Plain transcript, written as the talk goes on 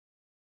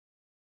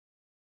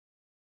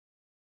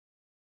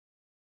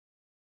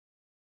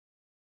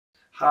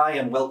Hi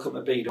and welcome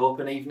to Bede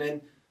Open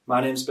Evening.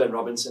 My name's Ben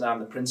Robinson, I'm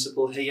the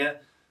principal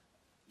here.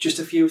 Just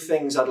a few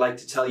things I'd like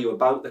to tell you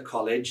about the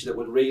college that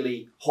would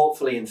really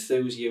hopefully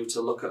enthuse you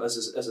to look at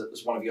us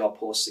as one of your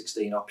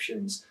post-16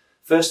 options.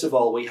 First of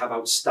all, we have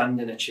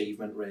outstanding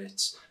achievement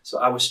rates. So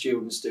our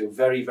students do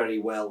very, very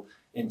well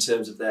in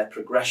terms of their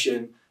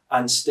progression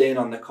and staying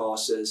on the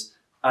courses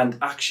and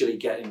actually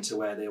getting to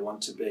where they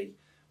want to be.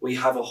 We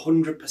have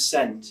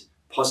 100%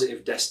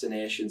 positive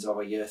destinations of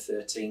our Year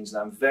 13s, and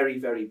I'm very,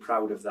 very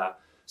proud of that.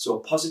 So a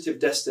positive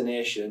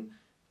destination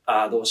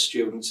are those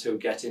students who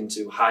get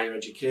into higher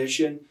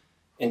education,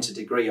 into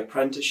degree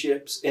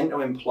apprenticeships,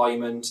 into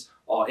employment,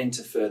 or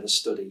into further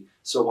study.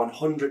 So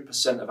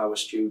 100% of our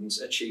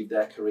students achieved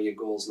their career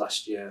goals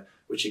last year,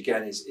 which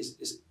again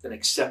is an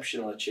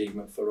exceptional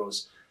achievement for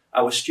us.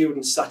 Our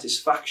student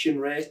satisfaction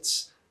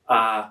rates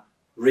are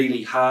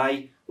really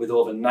high, with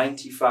over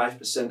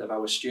 95% of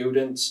our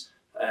students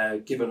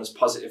giving us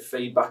positive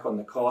feedback on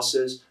the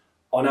courses.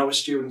 On our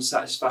student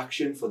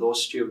satisfaction, for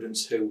those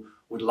students who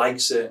would like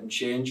certain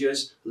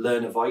changes,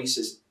 learner voice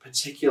is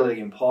particularly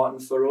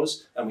important for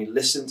us, and we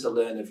listen to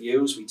learner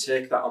views, we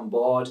take that on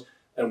board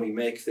and we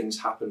make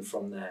things happen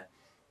from there.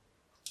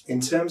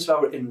 In terms of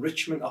our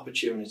enrichment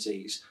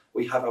opportunities,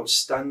 we have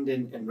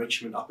outstanding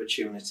enrichment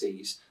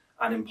opportunities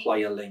and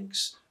employer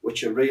links,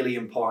 which are really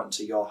important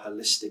to your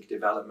holistic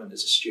development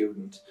as a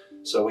student.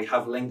 So we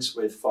have links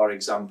with, for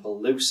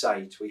example,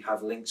 Lucite, we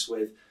have links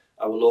with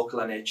our local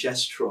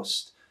NHS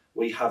trust,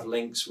 we have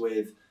links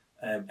with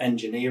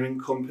engineering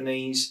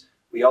companies,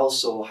 we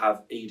also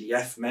have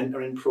EDF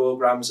mentoring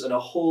programs and a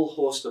whole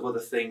host of other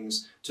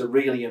things to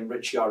really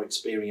enrich your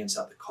experience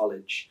at the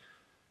college.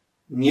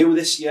 New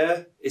this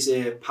year is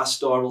a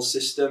pastoral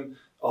system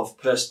of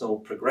personal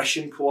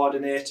progression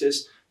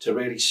coordinators to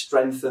really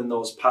strengthen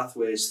those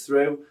pathways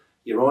through.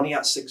 You're only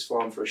at sixth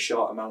form for a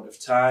short amount of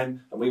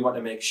time, and we want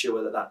to make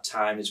sure that that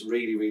time is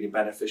really, really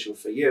beneficial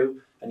for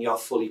you and you're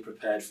fully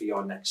prepared for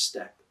your next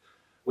step.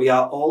 We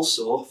are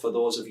also, for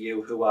those of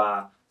you who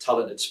are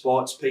talented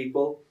sports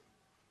people,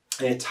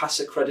 a TAS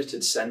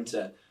accredited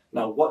centre.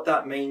 Now what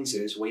that means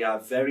is we are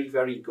very,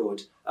 very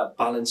good at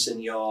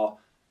balancing your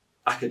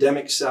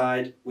academic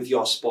side with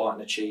your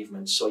sporting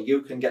achievements, so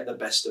you can get the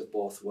best of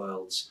both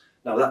worlds.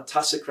 Now that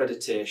TAS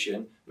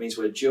accreditation means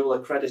we're dual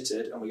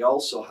accredited, and we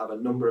also have a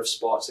number of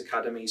sports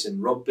academies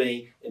in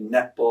rugby, in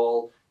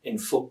netball, in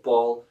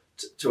football,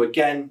 to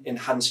again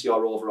enhance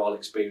your overall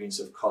experience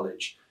of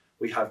college.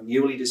 We have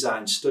newly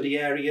designed study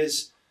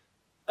areas,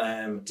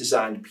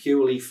 designed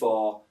purely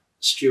for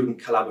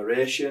student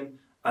collaboration,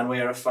 and we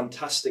are a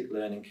fantastic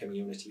learning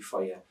community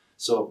for you.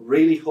 So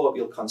really hope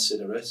you'll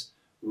consider it.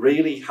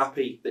 Really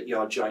happy that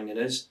you're joining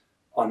us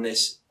on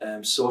this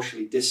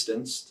socially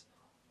distanced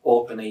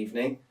open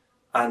evening.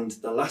 And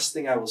the last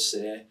thing I will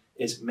say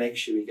is make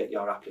sure you get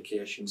your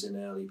applications in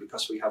early,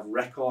 because we have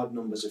record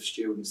numbers of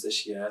students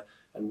this year.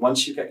 And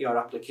once you get your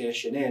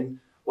application in,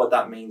 what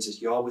that means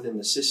is you're within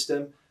the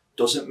system.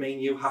 Doesn't mean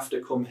you have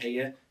to come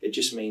here. It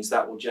just means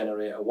that will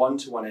generate a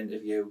one-to-one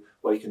interview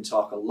where you can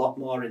talk a lot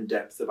more in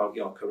depth about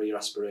your career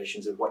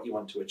aspirations and what you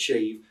want to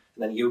achieve.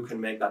 And then you can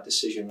make that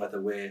decision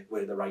whether we're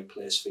the right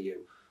place for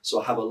you.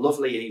 So have a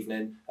lovely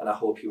evening, and I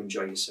hope you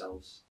enjoy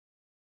yourselves.